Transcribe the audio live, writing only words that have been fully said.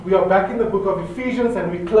We are back in the book of Ephesians, and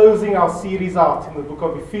we're closing our series out in the book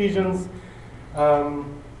of Ephesians.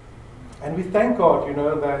 And we thank God,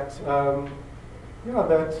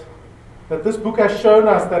 that this book has shown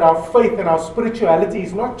us that our faith and our spirituality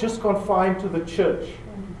is not just confined to the church,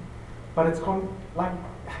 but it's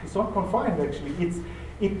not confined actually.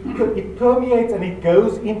 It permeates and it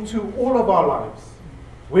goes into all of our lives.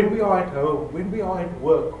 When we are at home, when we are at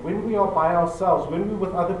work, when we are by ourselves, when we're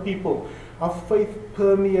with other people, our faith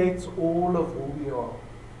permeates all of who we are.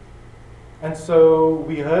 And so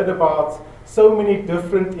we heard about so many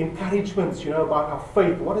different encouragements, about our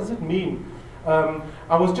faith. What does it mean? I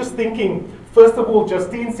was just thinking, first of all,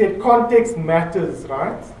 Justine said context matters,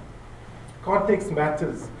 right? Context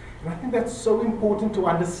matters. And I think that's so important to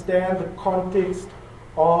understand the context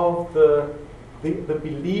of the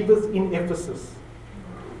believers in Ephesus.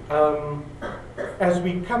 As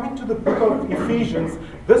we come into the book of Ephesians,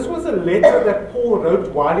 this was a letter that Paul wrote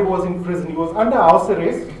while he was in prison. He was under house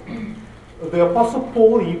arrest. The Apostle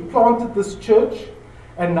Paul, he planted this church,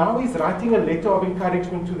 and now he's writing a letter of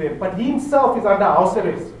encouragement to them. But he himself is under house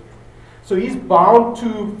arrest. So he's bound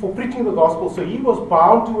for preaching the gospel. So he was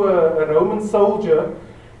bound to a Roman soldier,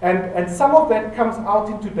 and some of that comes out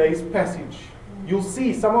in today's passage. You'll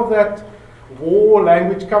see some of that war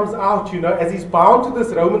language comes out, as he's bound to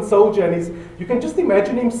this Roman soldier, and you can just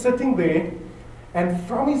imagine him sitting there, and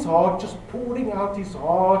from his heart, just pouring out his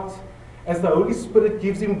heart, as the Holy Spirit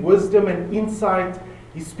gives him wisdom and insight.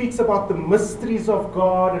 He speaks about the mysteries of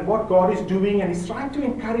God and what God is doing, and he's trying to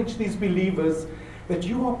encourage these believers that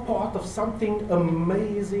you are part of something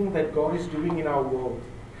amazing that God is doing in our world.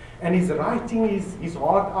 And he's writing his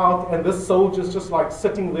heart out, and this soldier's just like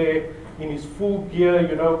sitting there in his full gear,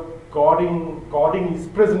 guarding his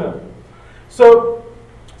prisoner. So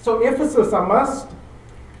Ephesus, I must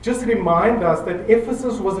just remind us that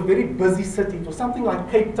Ephesus was a very busy city. It was something like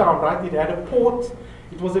Cape Town, right? It had a port.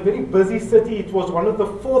 It was a very busy city. It was the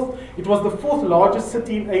fourth largest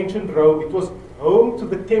city in ancient Rome. It was home to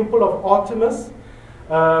the temple of Artemis,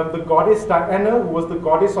 the goddess Diana, who was the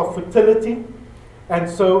goddess of fertility. And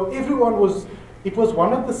so it was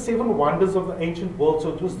one of the seven wonders of the ancient world. So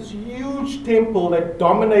it was this huge temple that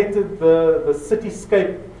dominated the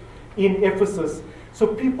cityscape in Ephesus. So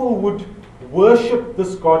people would worship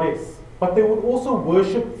this goddess, but they would also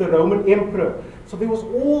worship the Roman emperor. So there was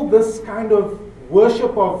all this kind of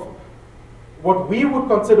worship of what we would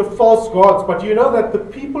consider false gods. But you know that the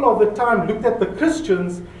people of the time looked at the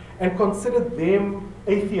Christians and considered them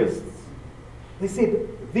atheists. They said,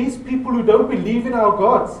 these people who don't believe in our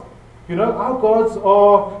gods, our gods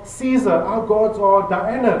are Caesar, our gods are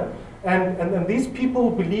Diana, and these people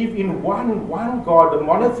believe in one God, a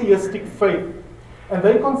monotheistic faith, and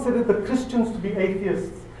they considered the Christians to be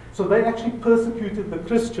atheists. So they actually persecuted the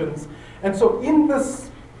Christians. And so in this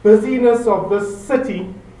busyness of this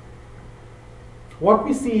city, what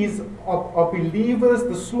we see is of believers,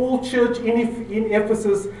 the small church in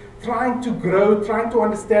Ephesus, trying to grow, trying to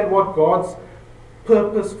understand what God's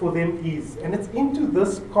purpose for them is. And it's into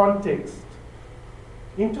this context,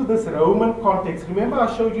 into this Roman context. Remember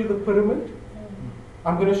I showed you the pyramid?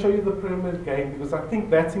 I'm going to show you the pyramid again, because I think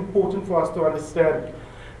that's important for us to understand.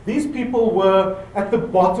 These people were at the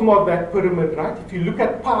bottom of that pyramid, right? If you look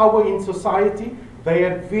at power in society, they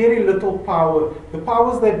had very little power. The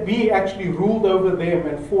powers that be actually ruled over them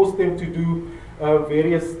and forced them to do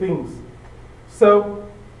various things. So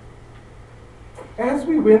as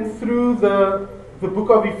we went through the book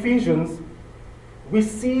of Ephesians, we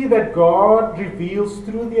see that God reveals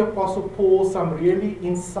through the Apostle Paul some really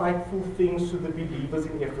insightful things to the believers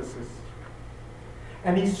in Ephesus.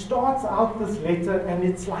 And he starts out this letter, and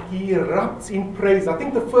it's like he erupts in praise. I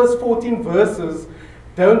think the first 14 verses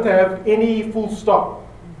don't have any full stop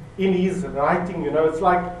in his writing.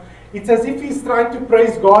 It's as if he's trying to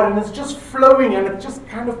praise God, and it's just flowing, and it just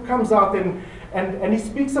kind of comes out, and he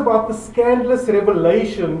speaks about the scandalous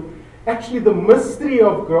revelation, actually the mystery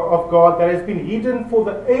of God that has been hidden for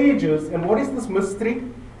the ages. And what is this mystery?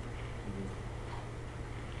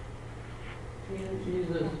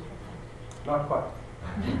 Jesus. Not quite.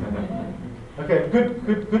 Okay,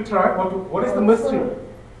 good try. What is the mystery?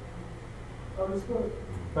 Holy Spirit.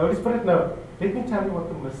 The Holy Spirit? No. Let me tell you what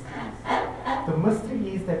the mystery is. The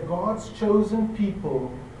mystery is that God's chosen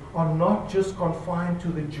people are not just confined to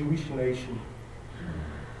the Jewish nation.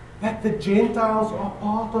 That the Gentiles are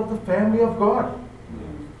part of the family of God.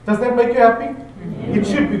 Does that make you happy? Yeah. It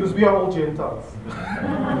should, because we are all Gentiles.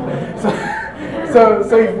 so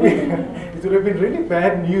it would have been really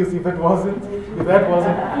bad news if that wasn't.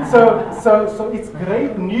 So it's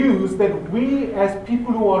great news that we, as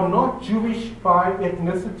people who are not Jewish by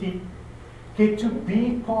ethnicity, get to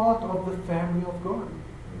be part of the family of God.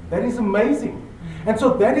 That is amazing. And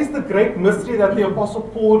so that is the great mystery that the Apostle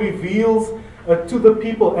Paul reveals to the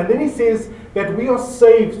people. And then he says that we are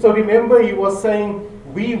saved. So remember, he was saying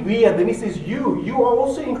we, and then he says you are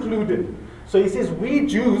also included. So he says we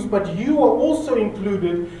Jews, but you are also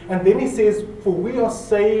included. And then he says, for we are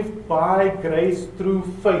saved by grace through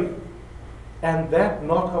faith. And that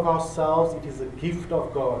not of ourselves, it is a gift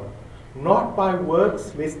of God. Not by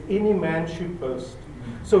works, lest any man should boast.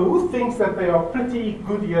 So who thinks that they are pretty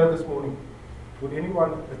good here this morning? Would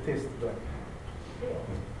anyone attest to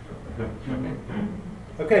that?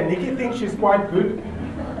 Okay, Nikki thinks she's quite good.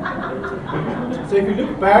 So if you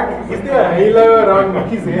look back, is there a halo around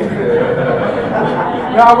Nikki's head?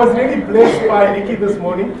 Now, I was really blessed by Nikki this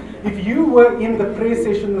morning. If you were in the prayer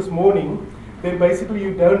session this morning, then basically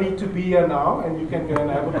you don't need to be here now, and you can go and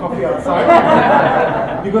have a coffee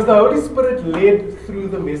outside. Because the Holy Spirit led through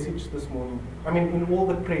the message this morning. I mean, in all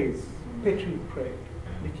the prayers. Petri prayed,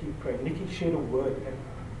 Nikki prayed, Nikki shared a word,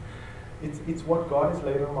 and it's what God has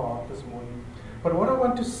laid on my heart this morning. But what I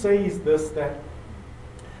want to say is this, that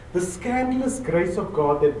the scandalous grace of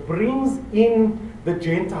God that brings in the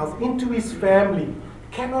Gentiles into His family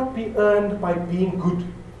cannot be earned by being good,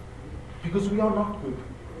 because we are not good.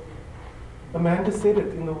 Amanda said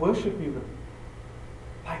it in the worship even.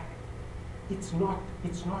 Like, it's not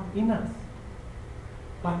in us.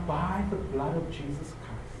 But by the blood of Jesus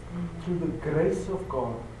Christ, through the grace of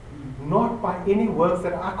God, not by any works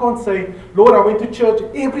that I can't say, Lord, I went to church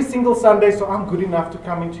every single Sunday, so I'm good enough to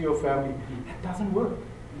come into your family. That doesn't work.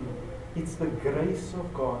 It's the grace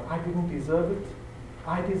of God. I didn't deserve it.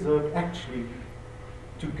 I deserve actually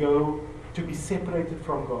to be separated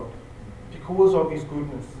from God because of His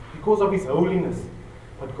goodness, because of His holiness.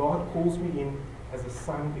 But God calls me in as a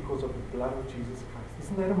son because of the blood of Jesus Christ.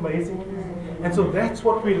 Isn't that amazing? And so that's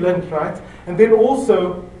what we learned, right? And then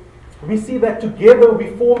also, we see that together we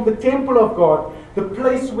form the temple of God, the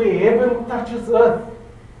place where heaven touches earth.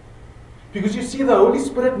 Because you see, the Holy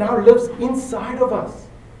Spirit now lives inside of us.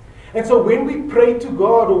 And so when we pray to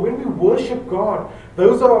God or when we worship God,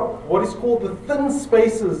 those are what is called the thin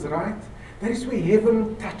spaces, right? That is where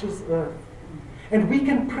heaven touches earth. And we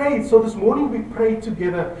can pray. So this morning we prayed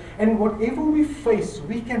together. And whatever we face,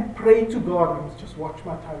 we can pray to God. Let's just watch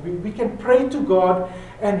my time. We can pray to God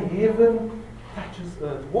and heaven touches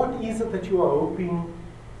earth. What is it that you are hoping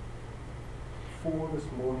for this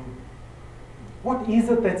morning? What is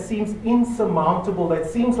it that seems insurmountable, that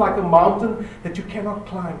seems like a mountain that you cannot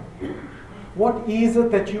climb? What is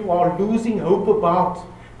it that you are losing hope about?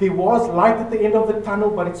 There was light at the end of the tunnel,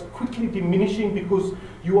 but it's quickly diminishing because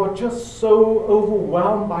you are just so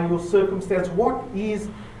overwhelmed by your circumstance. What is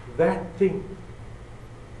that thing?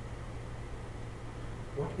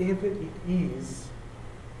 Whatever it is,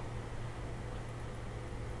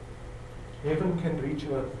 heaven can reach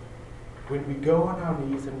earth when we go on our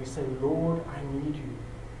knees and we say, Lord, I need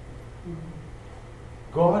you.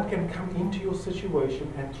 God can come into your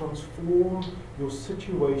situation and transform your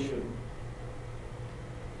situation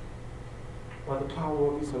by the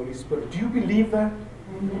power of His Holy Spirit. Do you believe that?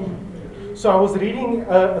 Amen. So I was reading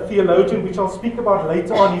a theologian, which I'll speak about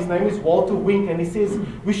later on. His name is Walter Wink, and he says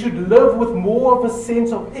we should live with more of a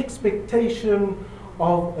sense of expectation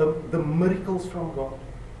of the miracles from God.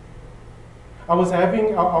 I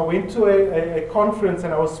went to a conference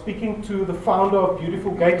and I was speaking to the founder of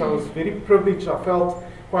Beautiful Gate. I was very privileged. I felt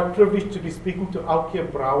quite privileged to be speaking to Alkia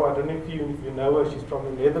Brouwer. I don't know if you know her. She's from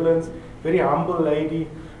the Netherlands. Very humble lady.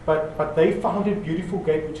 But they founded Beautiful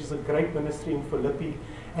Gate, which is a great ministry in Philippi.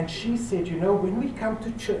 And she said, when we come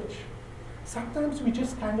to church, sometimes we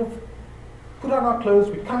just kind of put on our clothes.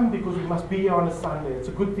 We come because we must be here on a Sunday. It's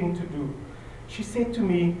a good thing to do. She said to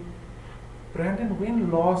me, Brandon,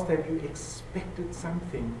 when last have you expected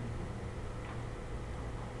something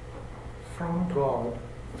from God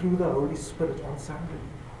through the Holy Spirit on Sunday?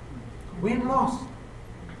 When last?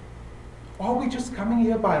 Are we just coming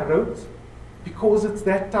here by rote because it's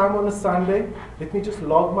that time on a Sunday? Let me just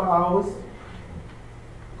log my hours.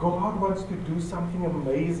 God wants to do something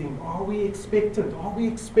amazing. Are we expectant? Are we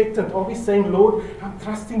expectant? Are we saying, Lord, I'm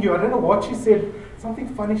trusting you? I don't know what she said. Something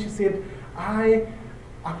funny. She said,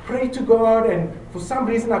 I prayed to God, and for some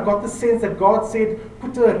reason I got the sense that God said,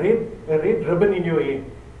 put a red ribbon in your hair.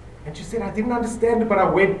 And she said, I didn't understand it, but I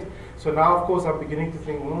went. So now, of course, I'm beginning to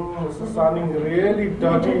think, this is sounding really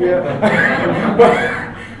dodgy here.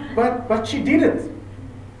 but she did it.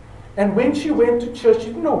 And when she went to church, she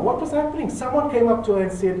didn't know what was happening. Someone came up to her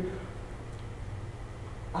and said,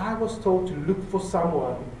 I was told to look for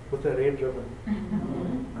someone with a red ribbon.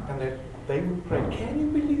 And that they would pray. Can you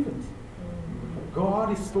believe it?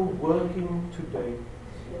 God is still working today.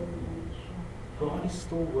 God is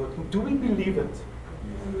still working. Do we believe it?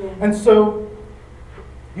 And so,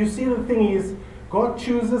 you see, the thing is, God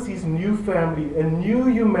chooses His new family, a new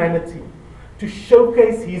humanity, to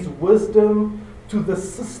showcase His wisdom to the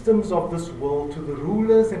systems of this world, to the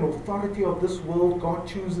rulers and authority of this world. God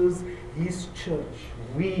chooses His church,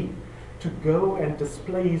 we, to go and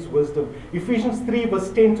display His wisdom. Ephesians 3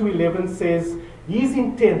 verse 10 to 11 says, His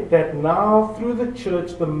intent that now through the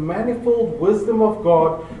church the manifold wisdom of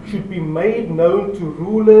God should be made known to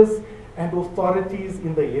rulers and authorities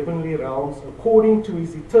in the heavenly realms, according to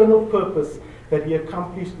His eternal purpose that He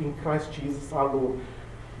accomplished in Christ Jesus our Lord.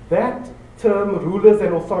 That term, rulers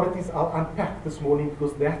and authorities, I'll unpack this morning,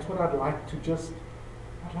 because that's what I'd like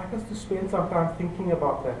us to spend some time thinking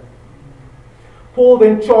about that. Paul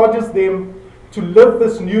then charges them to live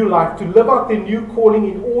this new life, to live out their new calling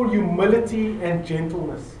in all humility and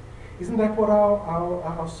gentleness. Isn't that what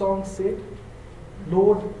our song said?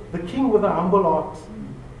 Lord, the King with a humble heart.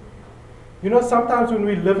 You know, sometimes when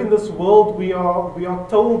we live in this world, we are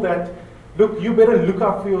told that, look, you better look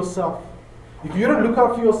out for yourself. If you don't look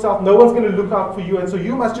out for yourself, no one's going to look out for you. And so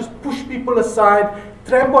you must just push people aside,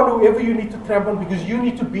 tramp on whoever you need to tramp on, because you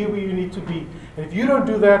need to be where you need to be. And if you don't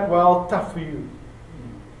do that, well, tough for you.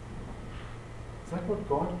 Is that what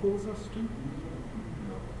God calls us to?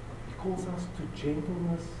 He calls us to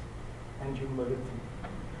gentleness and humility.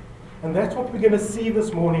 And that's what we're going to see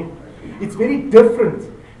this morning. It's very different.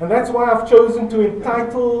 And that's why I've chosen to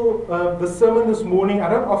entitle the sermon this morning. I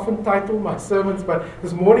don't often title my sermons, but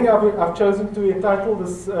this morning I've chosen to entitle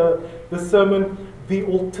this sermon, The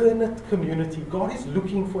Alternate Community. God is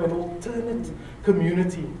looking for an alternate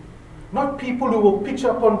community. Not people who will pitch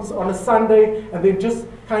up on a Sunday and then just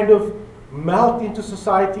kind of melt into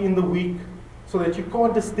society in the week so that you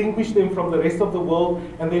can't distinguish them from the rest of the world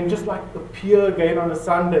and then just like appear again on a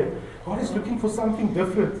Sunday. God is looking for something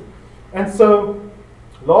different. And so,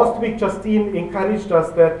 last week, Justine encouraged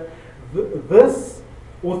us that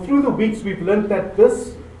through the weeks, we've learned that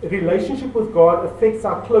this relationship with God affects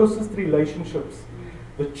our closest relationships.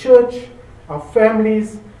 The church, our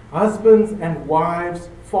families, husbands and wives,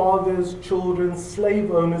 fathers, children,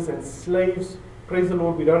 slave owners and slaves. Praise the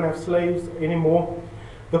Lord, we don't have slaves anymore.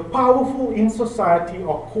 The powerful in society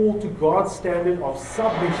are called to God's standard of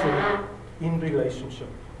submission in relationship.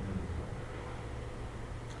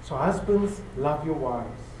 So husbands, love your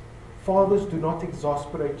wives. Fathers, do not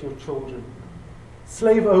exasperate your children.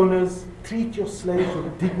 Slave owners, treat your slaves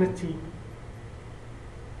with dignity.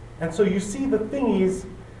 And so you see, the thing is,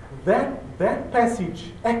 that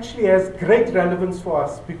passage actually has great relevance for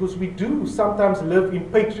us, because we do sometimes live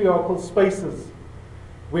in patriarchal spaces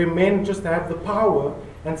where men just have the power,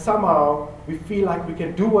 and somehow we feel like we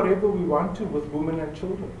can do whatever we want to with women and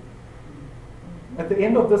children. At the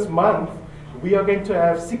end of this month, we are going to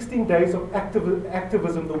have 16 days of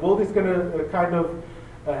activism. The world is going to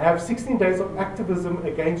have 16 days of activism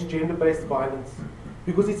against gender-based violence,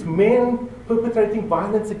 because it's men perpetrating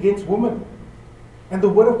violence against women. And the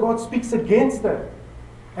Word of God speaks against that.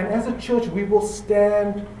 And as a church, we will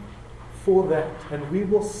stand for that. And we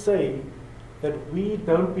will say that we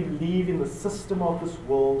don't believe in the system of this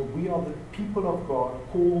world. We are the people of God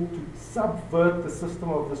called to subvert the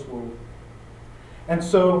system of this world. And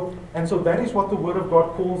so that is what the Word of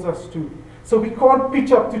God calls us to. So we can't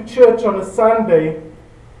pitch up to church on a Sunday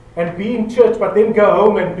and be in church, but then go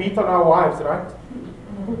home and beat on our wives, right?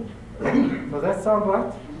 Does that sound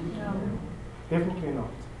right? No. Definitely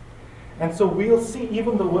not. And so we'll see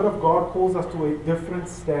even the Word of God calls us to a different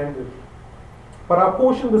standard. But our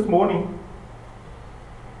portion this morning,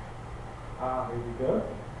 here we go.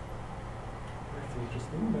 That's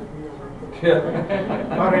interesting.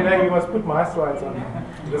 Renee, you must put my slides on.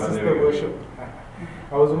 This is the worship.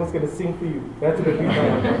 I was almost going to sing for you. That's a bit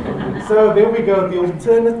fun. So there we go, the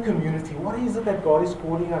alternate community. What is it that God is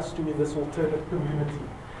calling us to in this alternate community?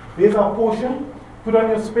 There's our portion. Put on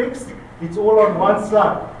your specs. It's all on one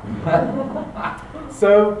slide.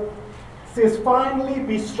 So it says, finally,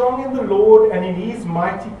 be strong in the Lord and in His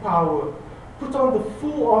mighty power. Put on the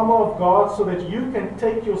full armor of God so that you can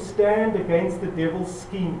take your stand against the devil's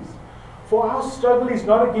schemes. For our struggle is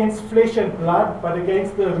not against flesh and blood, but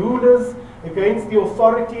against the rulers, against the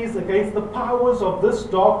authorities, against the powers of this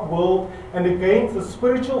dark world, and against the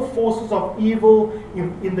spiritual forces of evil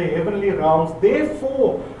in the heavenly realms.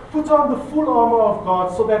 Therefore, put on the full armor of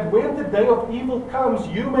God, so that when the day of evil comes,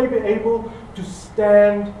 you may be able to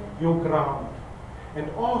stand your ground.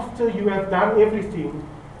 And after you have done everything,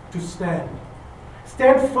 to stand.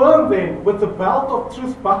 Stand firm then, with the belt of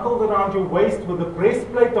truth buckled around your waist, with the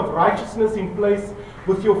breastplate of righteousness in place,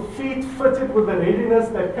 with your feet fitted with the readiness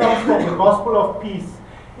that comes from the gospel of peace.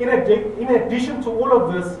 In addition to all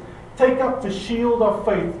of this, take up the shield of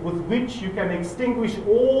faith with which you can extinguish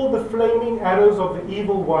all the flaming arrows of the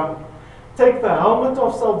evil one. Take the helmet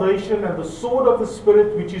of salvation and the sword of the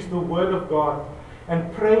Spirit, which is the word of God,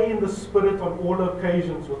 and pray in the Spirit on all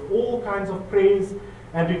occasions with all kinds of prayers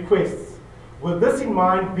and requests. With this in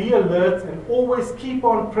mind, be alert and always keep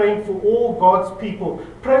on praying for all God's people.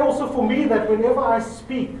 Pray also for me that whenever I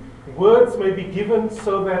speak, words may be given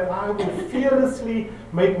so that I will fearlessly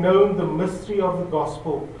make known the mystery of the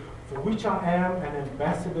gospel, for which I am an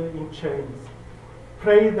ambassador in chains.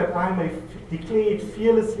 Pray that I may declare it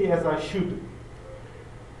fearlessly as I should.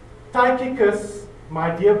 Tychicus,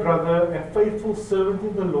 my dear brother and faithful servant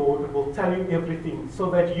in the Lord, will tell you everything, so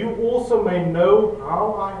that you also may know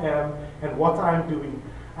how I am and what I am doing.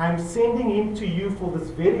 I am sending him to you for this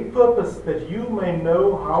very purpose, that you may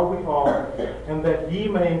know how we are, and that he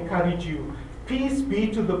may encourage you. Peace be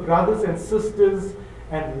to the brothers and sisters,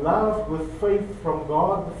 and love with faith from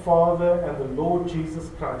God the Father and the Lord Jesus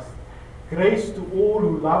Christ. Grace to all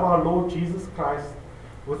who love our Lord Jesus Christ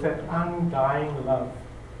with an undying love.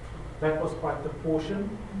 That was quite the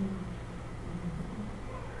portion.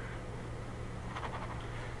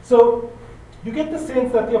 So, you get the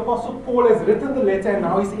sense that the Apostle Paul has written the letter and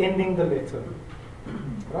now he's ending the letter.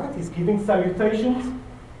 Right? He's giving salutations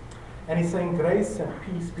and he's saying, grace and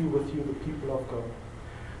peace be with you, the people of God.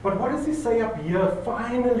 But what does he say up here?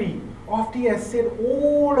 Finally, after he has said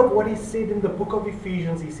all of what he said in the book of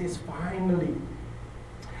Ephesians, he says, finally,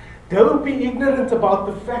 don't be ignorant about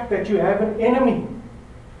the fact that you have an enemy.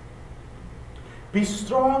 Be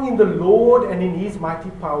strong in the Lord and in his mighty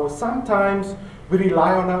power. Sometimes we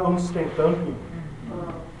rely on our own strength, don't we?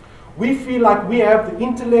 We feel like we have the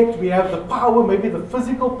intellect, we have the power, maybe the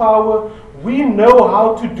physical power. We know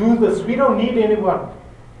how to do this. We don't need anyone.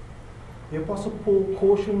 The Apostle Paul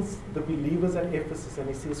cautions the believers at Ephesus and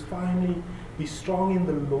he says, finally, be strong in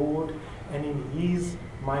the Lord and in his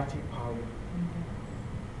mighty power.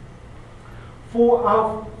 For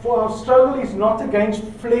our struggle is not against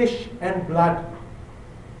flesh and blood,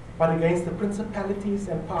 but against the principalities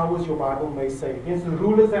and powers, your Bible may say, against the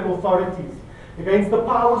rulers and authorities, against the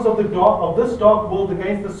powers of this dark world,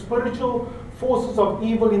 against the spiritual forces of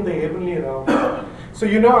evil in the heavenly realm. So,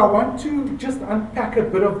 I want to just unpack a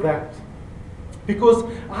bit of that. Because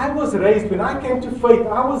I was raised, when I came to faith,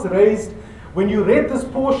 I was raised, when you read this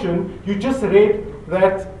portion, you just read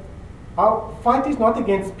that our fight is not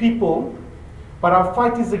against people, but our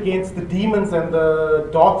fight is against the demons and the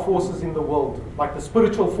dark forces in the world, like the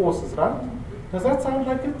spiritual forces, right? Does that sound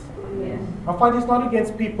like it? Yes. Our fight is not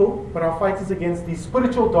against people, but our fight is against the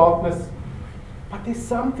spiritual darkness. But there's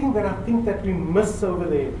something that I think that we miss over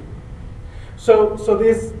there. So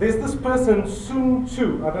there's this person, Sun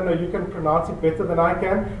Tzu, I don't know, you can pronounce it better than I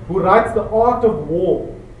can, who writes The Art of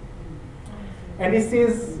War. And he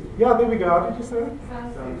says, yeah, there we go, how did you say that?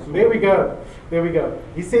 There we go.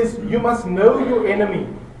 He says, you must know your enemy.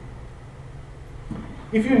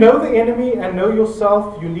 If you know the enemy and know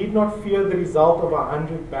yourself, you need not fear the result of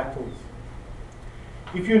 100 battles.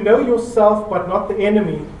 If you know yourself but not the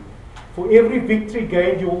enemy, for every victory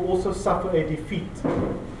gained you will also suffer a defeat.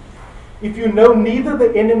 If you know neither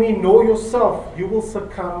the enemy nor yourself, you will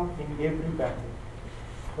succumb in every battle.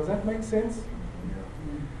 Does that make sense?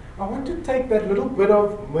 I want to take that little bit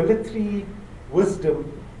of military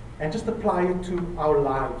wisdom and just apply it to our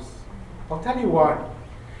lives. I'll tell you why.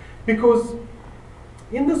 Because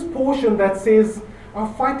in this portion that says, our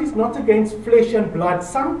fight is not against flesh and blood,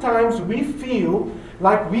 sometimes we feel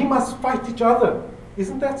like we must fight each other.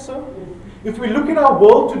 Isn't that so? If we look at our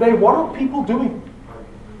world today, what are people doing?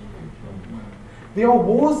 There are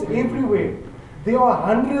wars everywhere. There are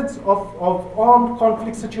hundreds of armed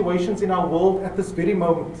conflict situations in our world at this very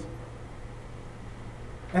moment.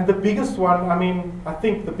 And the biggest one, I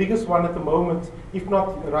think the biggest one at the moment, if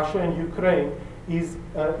not Russia and Ukraine, is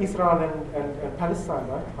Israel and Palestine,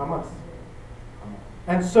 right? Hamas.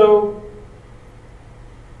 And so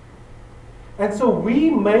we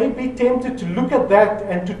may be tempted to look at that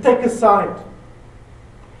and to take a side.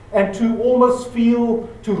 And to almost feel,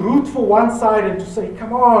 to root for one side and to say,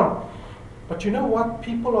 come on. But you know what?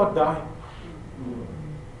 People are dying.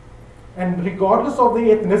 And regardless of the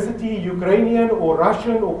ethnicity, Ukrainian or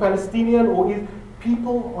Russian or Palestinian,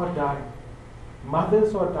 people are dying.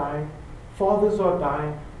 Mothers are dying. Fathers are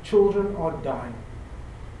dying. Children are dying.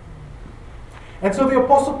 And so the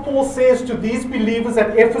Apostle Paul says to these believers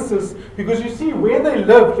at Ephesus, because you see where they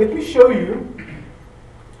lived, let me show you.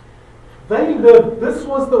 They lived, this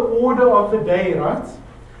was the order of the day, right?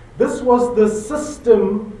 This was the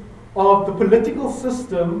system of the political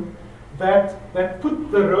system that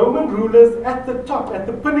put the Roman rulers at the top, at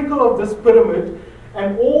the pinnacle of this pyramid,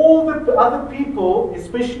 and all the other people,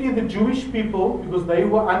 especially the Jewish people, because they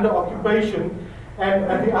were under occupation, and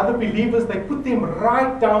the other believers, they put them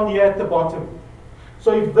right down here at the bottom.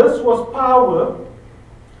 So if this was power,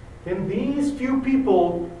 then these few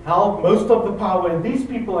people held most of the power, and these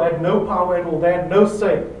people had no power at all. They had no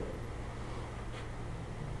say.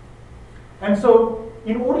 And so,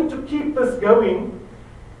 in order to keep this going,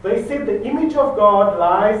 they said the image of God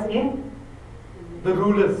lies in the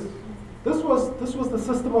rulers. This was the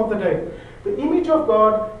system of the day. The image of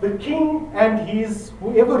God, the king and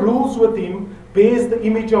whoever rules with him bears the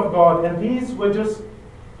image of God, and these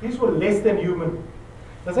were less than human.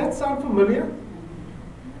 Does that sound familiar?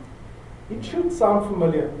 It should sound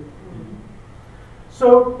familiar.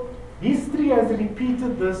 So history has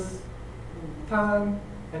repeated this time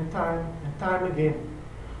and time and time again.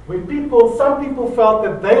 When some people felt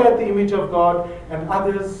that they had the image of God and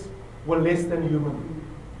others were less than human.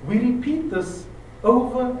 We repeat this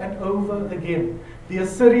over and over again. The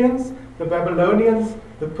Assyrians, the Babylonians,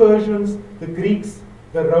 the Persians, the Greeks,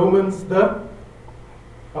 the Romans, the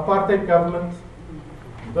apartheid government,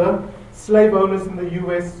 the slave owners in the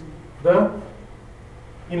US,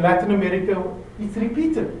 in Latin America, it's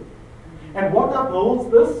repeated. And what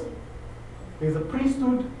upholds this? There's a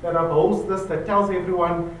priesthood that upholds this, that tells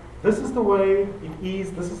everyone, this is the way it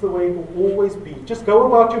is, this is the way it will always be. Just go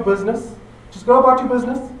about your business. Just go about your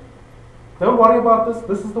business. Don't worry about this.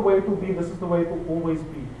 This is the way it will be. This is the way it will always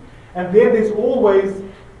be. And there's always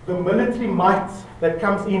the military might that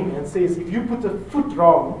comes in and says, if you put a foot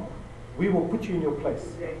wrong, we will put you in your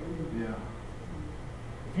place. Yeah.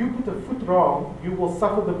 If you put a foot wrong, you will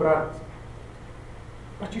suffer the brunt.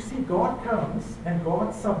 But you see, God comes and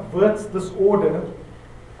God subverts this order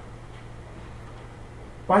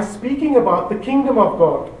by speaking about the kingdom of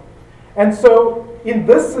God. And so, in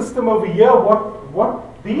this system over here,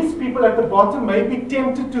 what these people at the bottom may be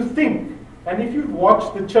tempted to think, and if you've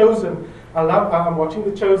watched The Chosen, I'm watching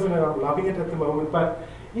The Chosen and I'm loving it at the moment, but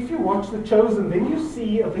if you watch The Chosen, then you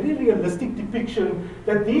see a very realistic depiction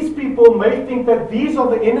that these people may think that these are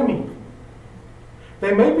the enemy.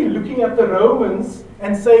 They may be looking at the Romans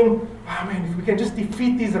and saying, man, if we can just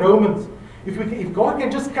defeat these Romans, if God can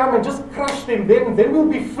just come and just crush them, then we'll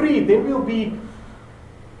be free, then we'll be...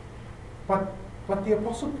 But the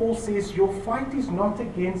Apostle Paul says, your fight is not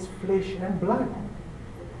against flesh and blood.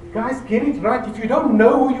 Guys, get it right. If you don't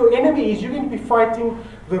know who your enemy is, you're going to be fighting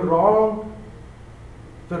the wrong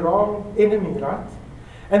enemy, right?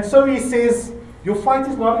 And so he says, your fight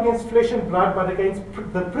is not against flesh and blood, but against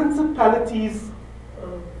the principalities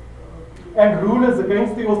and rulers,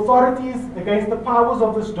 against the authorities, against the powers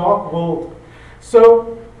of this dark world.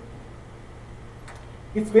 So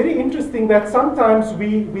it's very interesting that sometimes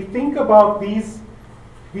we think about these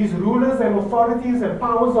rulers and authorities and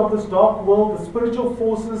powers of this dark world, the spiritual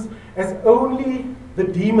forces, as only the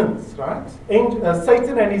demons, right?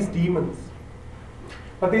 Satan and his demons.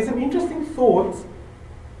 But there's an interesting thought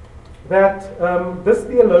that this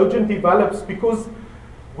theologian develops, because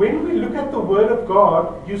when we look at the Word of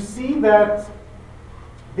God, you see that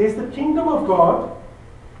there's the kingdom of God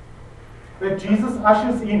that Jesus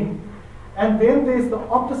ushers in, and then there's the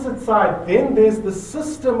opposite side. Then there's the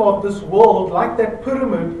system of this world, like that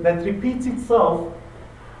pyramid that repeats itself,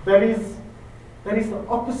 that is the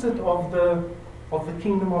opposite of the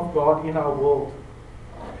kingdom of God in our world.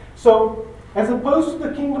 So, as opposed to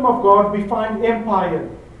the kingdom of God, we find empire.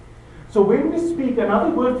 So when we speak, another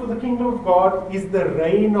word for the kingdom of God is the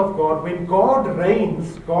reign of God. When God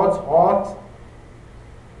reigns, God's heart,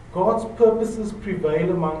 God's purposes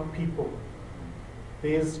prevail among people.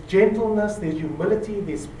 There's gentleness, there's humility,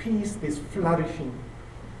 there's peace, there's flourishing.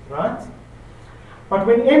 Right? But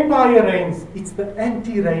when empire reigns, it's the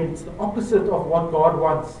anti-reign, it's the opposite of what God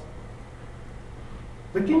wants.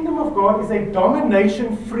 The kingdom of God is a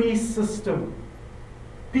domination-free system.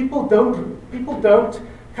 People don't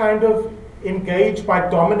kind of engage by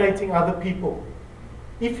dominating other people.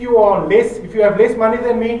 If you have less money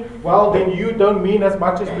than me, well, then you don't mean as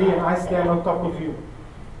much as me and I stand on top of you.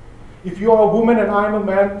 If you are a woman and I'm a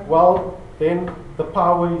man, well, then the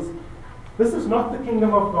power is... This is not the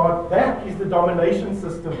kingdom of God. That is the domination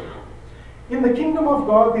system. In the kingdom of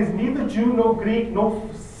God, there's neither Jew nor Greek, nor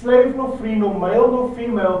slave nor free, nor male nor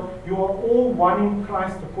female. You are all one in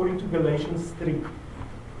Christ, according to Galatians 3.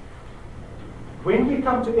 When we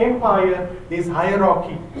come to empire, there's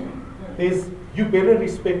hierarchy. There's, you better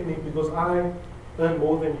respect me because I earn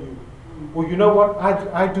more than you. Or you know what,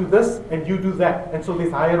 I do this and you do that. And so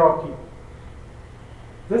there's hierarchy.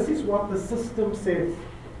 This is what the system says.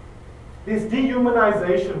 There's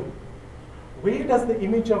dehumanization. Where does the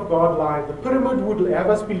image of God lie? The pyramid would have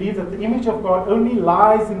us believe that the image of God only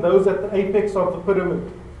lies in those at the apex of the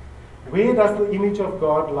pyramid. Where does the image of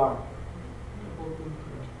God lie?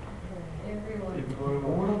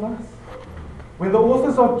 All of us. When the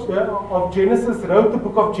authors of Genesis wrote the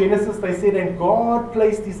book of Genesis, they said, and God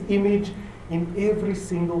placed His image in every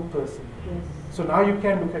single person. Yes. So now you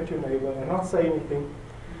can look at your neighbor and not say anything,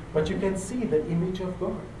 but you can see the image of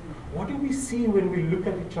God. What do we see when we look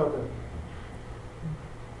at each other?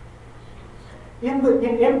 In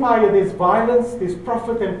empire, there's violence, there's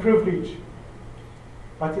profit and privilege.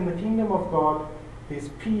 But in the kingdom of God, there's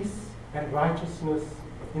peace and righteousness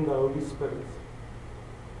in the Holy Spirit.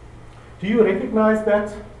 Do you recognize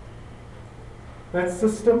that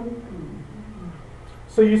system?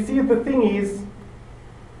 So you see, the thing is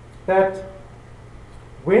that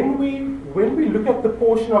when we look at the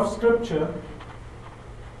portion of Scripture,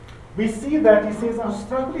 we see that he says our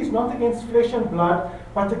struggle is not against flesh and blood,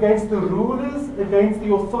 but against the rulers, against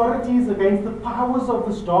the authorities, against the powers of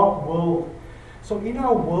this dark world. So in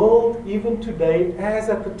our world, even today, as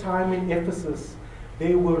at the time in Ephesus,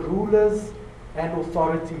 there were rulers and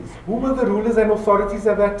authorities. Who were the rulers and authorities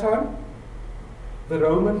at that time? The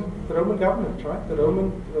Roman government, right? The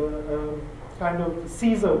Roman kind of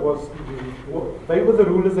Caesar was. They were the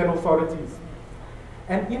rulers and authorities.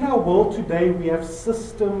 And in our world today, we have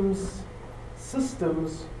systems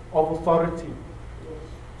of authority.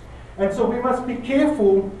 And so we must be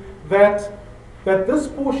careful that this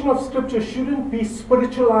portion of Scripture shouldn't be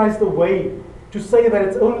spiritualized away to say that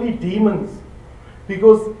it's only demons.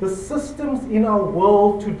 Because the systems in our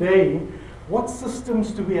world today, what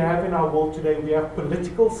systems do we have in our world today? We have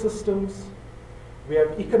political systems, we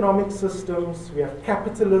have economic systems, we have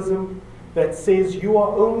capitalism that says you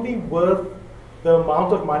are only worth the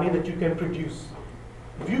amount of money that you can produce.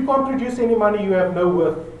 If you can't produce any money, you have no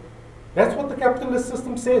worth. That's what the capitalist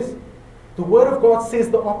system says. The Word of God says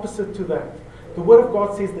the opposite to that. The Word of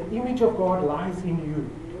God says the image of God lies in you.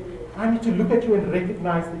 I need to look at you and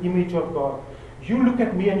recognize the image of God. You look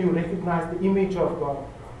at me and you recognize the image of God.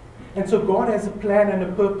 And so God has a plan and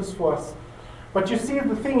a purpose for us. But you see,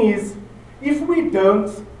 the thing is, if we don't,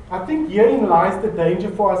 I think herein lies the danger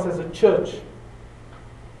for us as a church.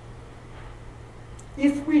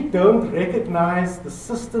 If we don't recognize the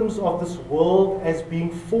systems of this world as being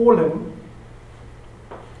fallen,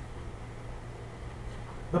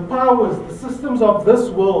 the powers, the systems of this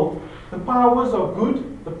world, the powers are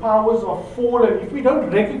good, the powers are fallen. If we don't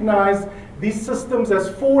recognize these systems as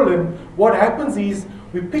fallen, what happens is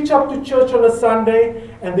we pitch up to church on a Sunday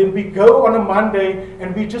and then we go on a Monday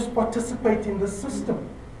and we just participate in the system.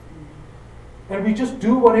 And we just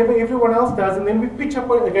do whatever everyone else does, and then we pitch up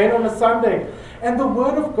again on a Sunday. And the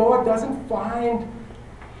Word of God doesn't find,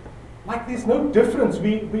 like there's no difference.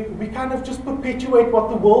 We kind of just perpetuate what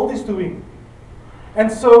the world is doing. And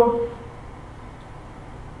so,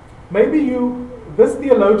 maybe this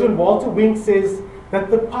theologian, Walter Wink, says that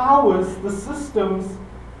the powers, the systems,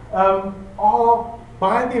 are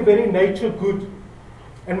by their very nature good.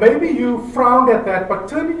 And maybe you frowned at that, but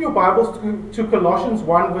turn in your Bibles to Colossians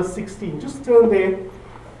 1 verse 16. Just turn there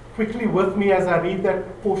quickly with me as I read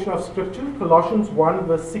that portion of Scripture. Colossians 1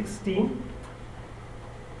 verse 16.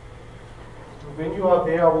 When you are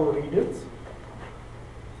there, I will read it.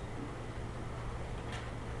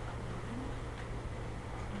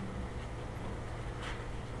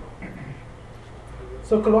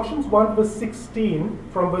 So Colossians 1 verse 16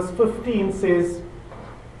 from verse 15 says,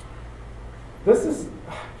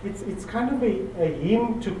 it's kind of a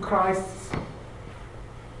hymn to Christ's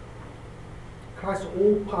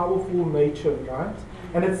all-powerful nature, right?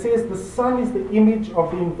 And it says, the Son is the image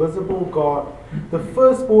of the invisible God, the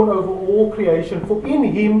firstborn over all creation. For in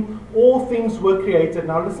Him all things were created.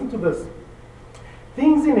 Now listen to this.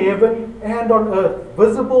 Things in heaven and on earth,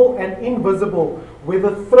 visible and invisible,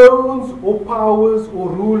 whether thrones or powers or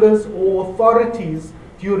rulers or authorities.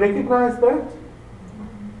 Do you recognize that?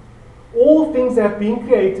 All things have been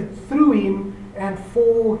created through Him and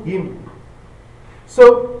for Him.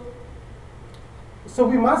 So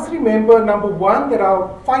we must remember, number one, that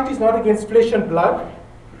our fight is not against flesh and blood,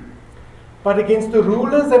 but against the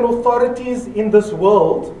rulers and authorities in this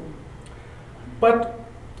world.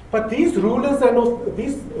 But these rulers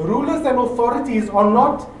and authorities are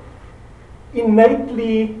not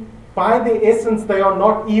innately, by their essence, they are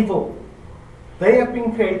not evil. They have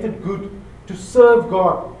been created good to serve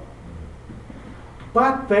God.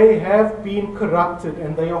 But they have been corrupted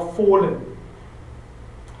and they are fallen.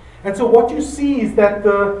 And so what you see is that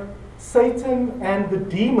Satan and the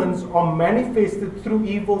demons are manifested through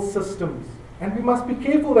evil systems. And we must be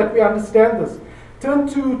careful that we understand this. Turn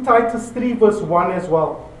to Titus 3 verse 1 as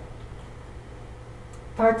well.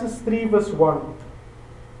 Titus 3 verse 1.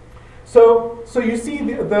 So you see,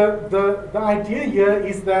 the idea here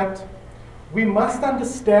is that we must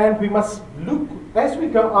understand, we must look, as we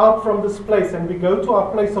go out from this place and we go to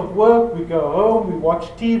our place of work, we go home, we watch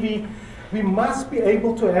TV, we must be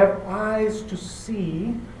able to have eyes to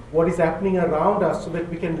see what is happening around us so that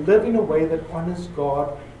we can live in a way that honors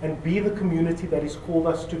God and be the community that He's called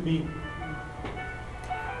us to be.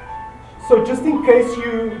 So just in case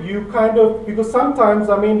you kind of, because sometimes,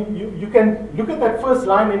 I mean, you can look at that first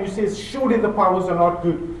line and you say, surely the powers are not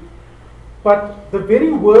good. But the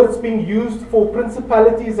very words being used for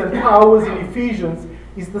principalities and powers in Ephesians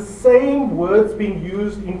is the same words being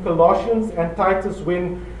used in Colossians and Titus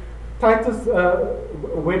when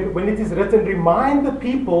it is written, remind the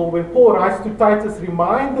people, when Paul writes to Titus,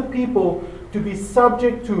 remind the people to be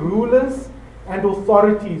subject to rulers and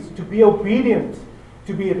authorities, to be obedient,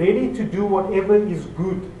 to be ready to do whatever is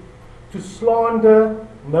good, to slander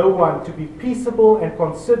no one, to be peaceable and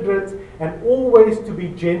considerate, and always to be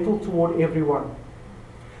gentle toward everyone.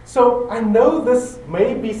 So I know this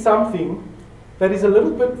may be something that is a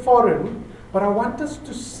little bit foreign, but I want us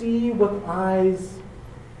to see with eyes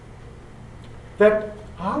that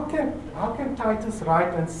how can Titus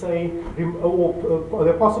write and say, or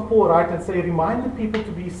the Apostle Paul write and say, remind the people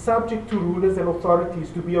to be subject to rulers and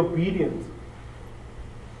authorities, to be obedient.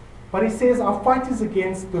 But he says our fight is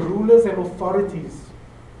against the rulers and authorities.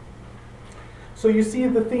 So you see,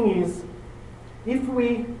 the thing is, if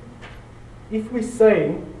we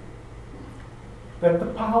say that the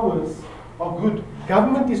powers are good,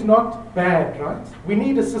 government is not bad, right? We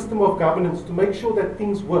need a system of governance to make sure that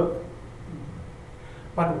things work.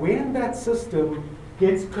 But when that system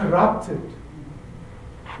gets corrupted,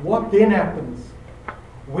 what then happens?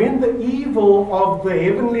 When the evil of the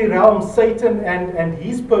heavenly realm, Satan and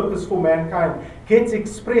his purpose for mankind, gets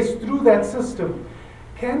expressed through that system,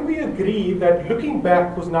 can we agree that looking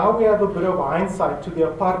back, because now we have a bit of hindsight to the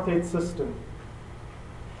apartheid system,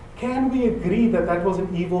 can we agree that that was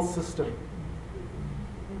an evil system?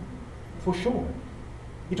 For sure.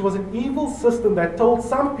 It was an evil system that told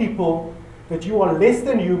some people that you are less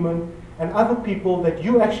than human, and other people that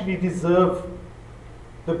you actually deserve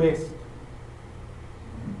the best.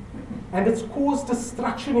 And it's caused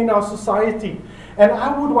destruction in our society. And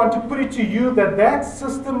I would want to put it to you that that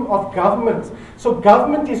system of government, so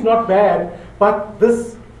government is not bad, but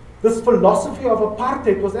this philosophy of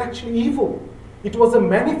apartheid was actually evil. It was a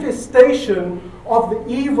manifestation of the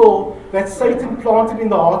evil that Satan planted in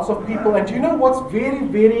the hearts of people. And you know what's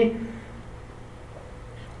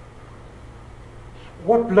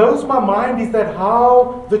what blows my mind is that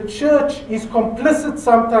how the church is complicit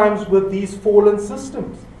sometimes with these fallen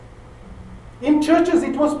systems. In churches,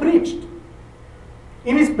 it was preached.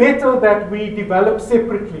 It is better that we develop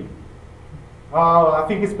separately. I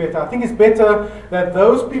think it's better. I think it's better that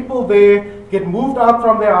those people there get moved out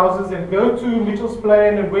from their houses and go to Mitchell's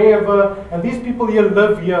Plain and wherever, and these people here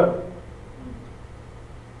live here.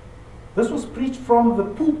 This was preached from the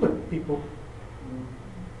pulpit, people.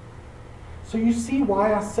 So you see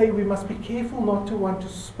why I say we must be careful not to want to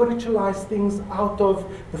spiritualize things out of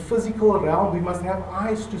the physical realm. We must have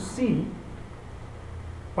eyes to see.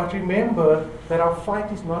 But remember that our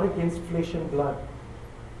fight is not against flesh and blood.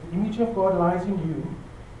 The image of God lies in you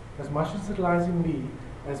as much as it lies in me,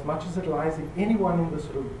 as much as it lies in anyone in this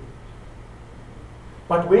room.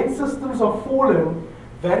 But when systems are fallen,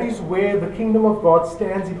 that is where the kingdom of God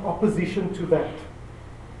stands in opposition to that.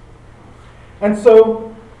 And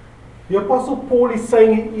so the Apostle Paul is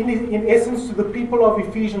saying in essence to the people of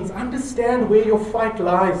Ephesians, understand where your fight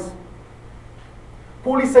lies.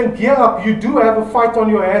 Paul is saying, gear up, you do have a fight on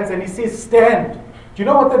your hands, and he says, stand. Do you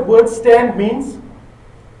know what that word stand means?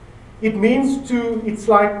 It means it's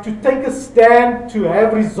like to take a stand, to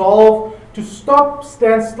have resolve, to stop,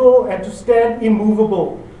 stand still, and to stand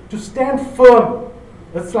immovable, to stand firm.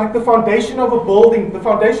 It's like the foundation of a building. The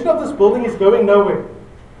foundation of this building is going nowhere.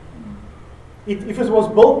 If it was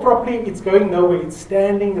built properly, it's going nowhere. It's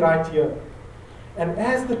standing right here. And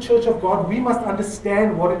as the church of God, we must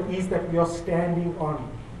understand what it is that we are standing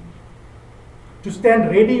on. To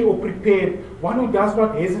stand ready or prepared, one who does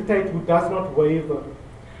not hesitate, who does not waver.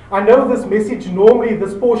 I know this message normally,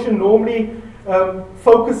 this portion normally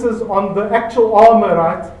focuses on the actual armor,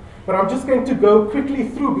 right? But I'm just going to go quickly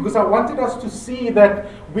through because I wanted us to see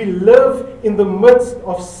that we live in the midst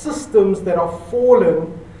of systems that are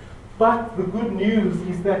fallen. But the good news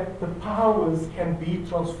is that the powers can be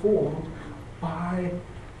transformed by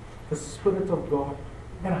the Spirit of God.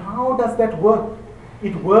 And how does that work?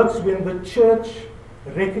 It works when the church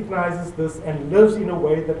recognizes this and lives in a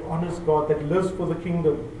way that honors God, that lives for the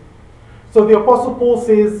kingdom. So the Apostle Paul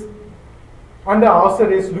says, under house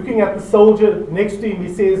arrest, looking at the soldier next to him,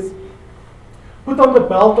 he says, put on the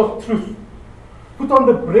belt of truth. Put on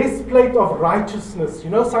the breastplate of righteousness.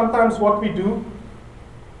 You know, sometimes what we do,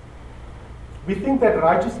 we think that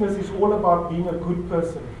righteousness is all about being a good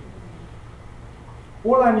person.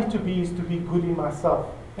 All I need to be is to be good in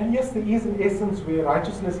myself. And yes, there is an essence where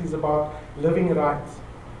righteousness is about living right.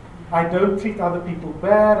 I don't treat other people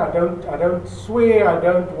bad, I don't swear, I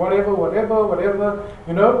don't whatever,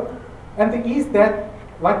 you know. And there is that,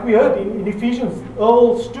 like we heard in Ephesians,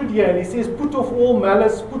 Earl stood here and he says, put off all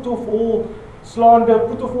malice, put off all slander,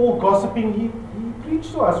 put off all gossiping. He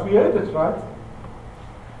preached to us, we heard it, right?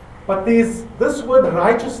 But there's this word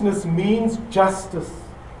righteousness means justice.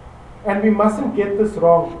 And we mustn't get this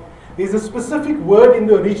wrong. There's a specific word in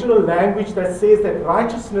the original language that says that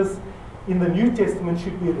righteousness in the New Testament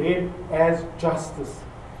should be read as justice.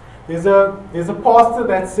 There's a pastor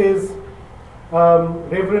that says,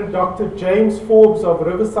 Reverend Dr. James Forbes of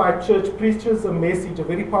Riverside Church preaches a message, a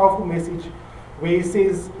very powerful message, where he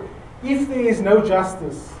says, if there is no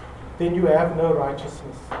justice, then you have no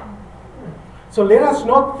righteousness. So let us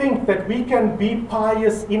not think that we can be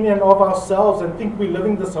pious in and of ourselves and think we're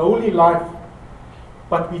living this holy life,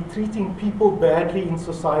 but we're treating people badly in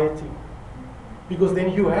society, because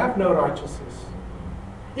then you have no righteousness.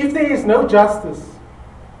 If there is no justice,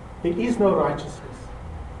 there is no righteousness.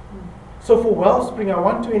 So for Wellspring, I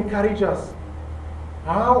want to encourage us.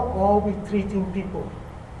 How are we treating people?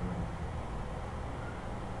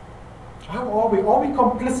 How are we? Are we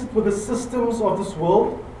complicit with the systems of this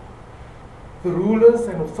world? The rulers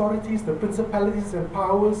and authorities, the principalities and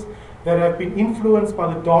powers that have been influenced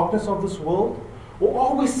by the darkness of this world? Or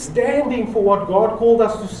are we standing for what God called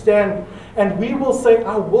us to stand? And we will say,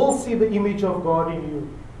 I will see the image of God in you.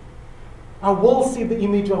 I will see the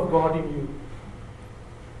image of God in you.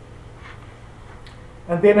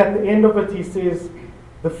 And then at the end of it, he says,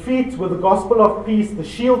 the feet with the gospel of peace, the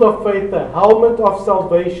shield of faith, the helmet of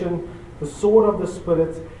salvation, the sword of the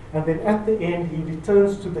Spirit. And then at the end, he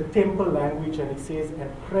returns to the temple language and he says,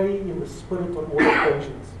 and pray in the Spirit on all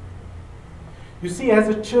occasions. You see, as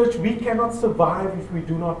a church, we cannot survive if we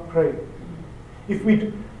do not pray. If we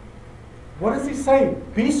do, what does he say?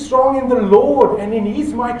 Be strong in the Lord and in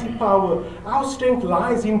his mighty power. Our strength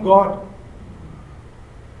lies in God.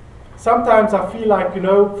 Sometimes I feel like,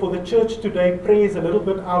 for the church today, prayer is a little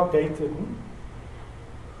bit outdated.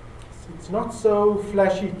 It's not so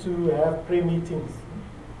flashy to have prayer meetings.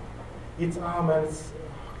 It's,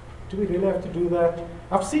 do we really have to do that?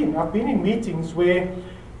 I've been in meetings where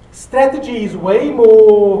strategy is way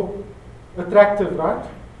more attractive, right?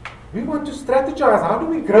 We want to strategize. How do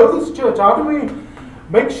we grow this church? How do we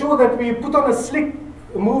make sure that we put on a slick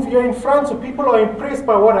move here in front so people are impressed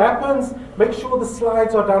by what happens? Make sure the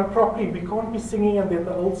slides are done properly. We can't be singing and then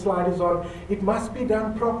the old slide is on. It must be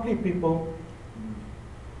done properly, people.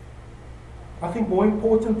 I think more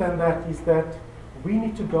important than that is that we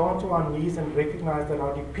need to go onto our knees and recognize that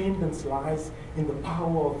our dependence lies in the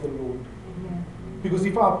power of the Lord. Because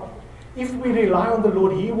if we rely on the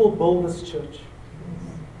Lord, he will build this church.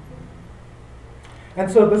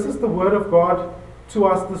 And so this is the word of God to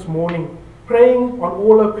us this morning. Praying on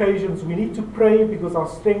all occasions. We need to pray because our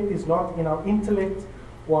strength is not in our intellect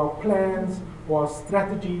or our plans or our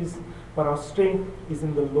strategies, but our strength is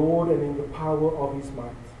in the Lord and in the power of his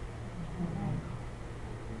might.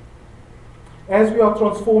 As we are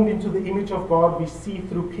transformed into the image of God, we see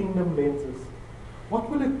through kingdom lenses. What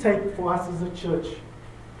will it take for us as a church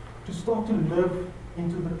to start to live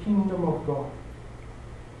into the kingdom of God?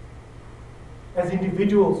 As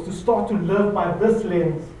individuals, to start to live by this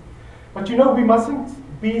lens. But we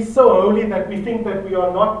mustn't be so holy that we think that we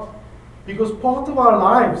are not, because part of our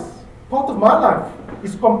lives, part of my life,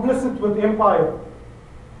 is complicit with empire.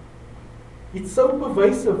 It's so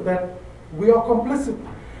pervasive that we are complicit.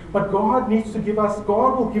 But God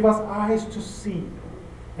will give us eyes to see.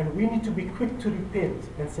 And we need to be quick to repent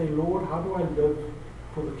and say, Lord, how do I live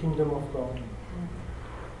for the kingdom of God?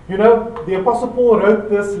 The Apostle Paul wrote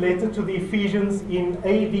this letter to the Ephesians in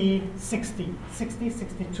AD 62,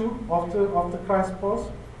 after Christ passed.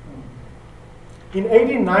 In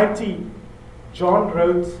AD 90, John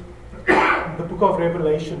wrote the book of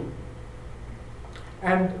Revelation.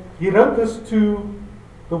 And he wrote this to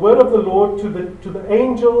the word of the Lord to the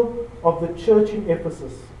angel of the church in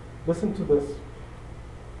Ephesus. Listen to this.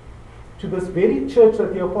 To this very church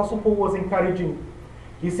that the Apostle Paul was encouraging.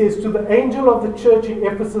 He says, to the angel of the church in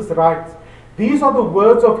Ephesus write, these are the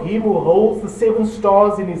words of him who holds the 7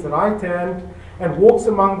 stars in his right hand and walks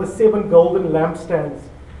among the 7 golden lampstands.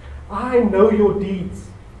 I know your deeds,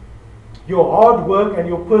 your hard work and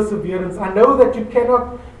your perseverance. I know that you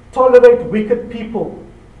cannot tolerate wicked people.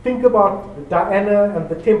 Think about Diana and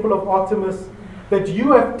the temple of Artemis, that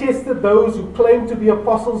you have tested those who claim to be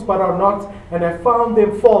apostles but are not, and have found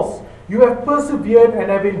them false. You have persevered and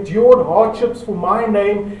have endured hardships for my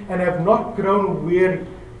name and have not grown weary.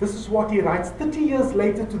 This is what he writes 30 years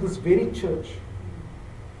later to this very church.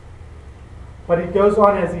 But it goes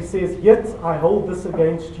on as he says, yet I hold this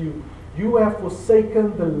against you. You have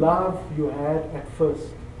forsaken the love you had at first.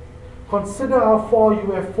 Consider how far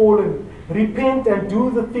you have fallen. Repent and do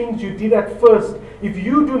the things you did at first. If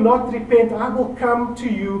you do not repent, I will come to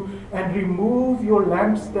you and remove your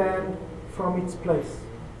lampstand from its place.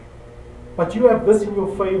 But you have this in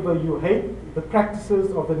your favor. You hate the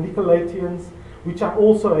practices of the Nicolaitans, which I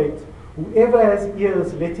also hate. Whoever has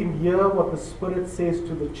ears, let him hear what the Spirit says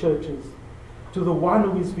to the churches. To the one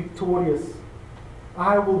who is victorious,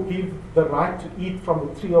 I will give the right to eat from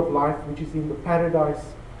the tree of life, which is in the paradise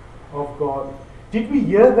of God. Did we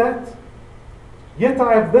hear that? Yet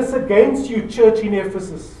I have this against you, church in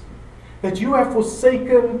Ephesus, that you have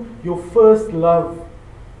forsaken your first love.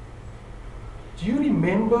 Do you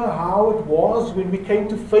remember how it was when we came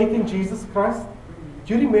to faith in Jesus Christ?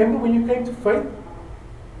 Do you remember when you came to faith?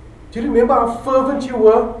 Do you remember how fervent you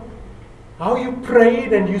were? How you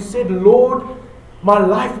prayed and you said, Lord, my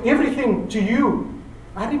life, everything to you.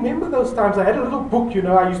 I remember those times. I had a little book,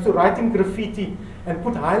 I used to write in graffiti and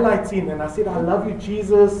put highlights in, and I said, I love you,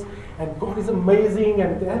 Jesus, and God is amazing,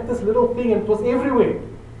 and I had this little thing, and it was everywhere.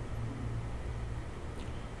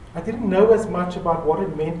 I didn't know as much about what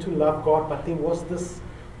it meant to love God, but there was this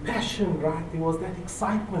passion, right? There was that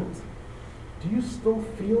excitement. Do you still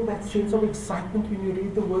feel that sense of excitement when you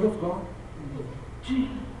read the Word of God?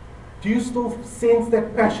 Do you still sense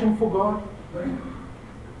that passion for God?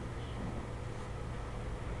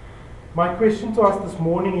 My question to us this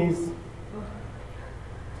morning is,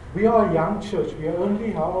 we are a young church. We are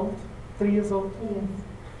only how old? 3 years old?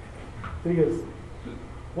 3 years.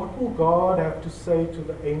 What will God have to say to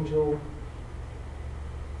the angel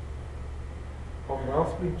of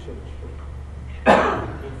Wellspring Church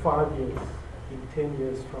in 5 years, in 10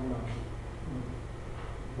 years from now?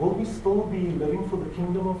 Will we still be living for the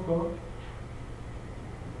kingdom of God?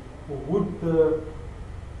 Or would the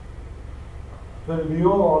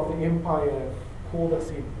lure of the empire have called us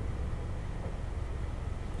in?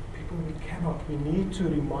 People, we cannot. We need to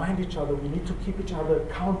remind each other, we need to keep each other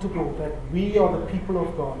accountable that we are the people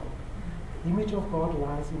of God. The image of God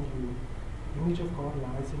lies in you. The image of God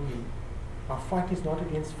lies in you. Our fight is not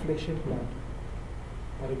against flesh and blood,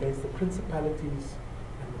 but against the principalities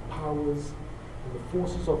and the powers and the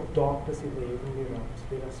forces of darkness in the heavenly realms.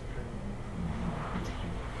 Let us pray.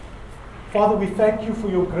 Father, we thank you for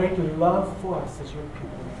your great love for us as your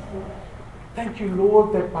people. Thank you,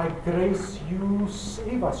 Lord, that by grace you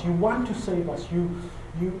save us. You want to save us. You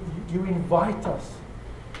invite us.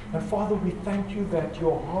 And Father, we thank you that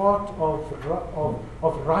your heart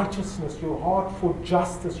of righteousness, your heart for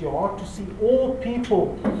justice, your heart to see all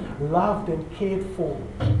people loved and cared for,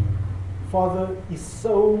 Father, is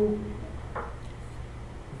so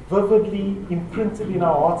vividly imprinted in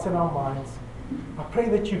our hearts and our minds. I pray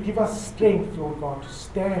that you give us strength, Lord God, to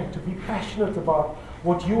stand, to be passionate about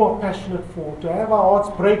what you are passionate for, to have our hearts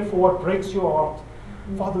break for what breaks your heart.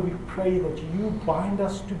 Father, we pray that you bind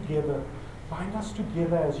us together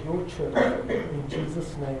as your church. In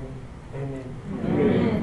Jesus' name, amen.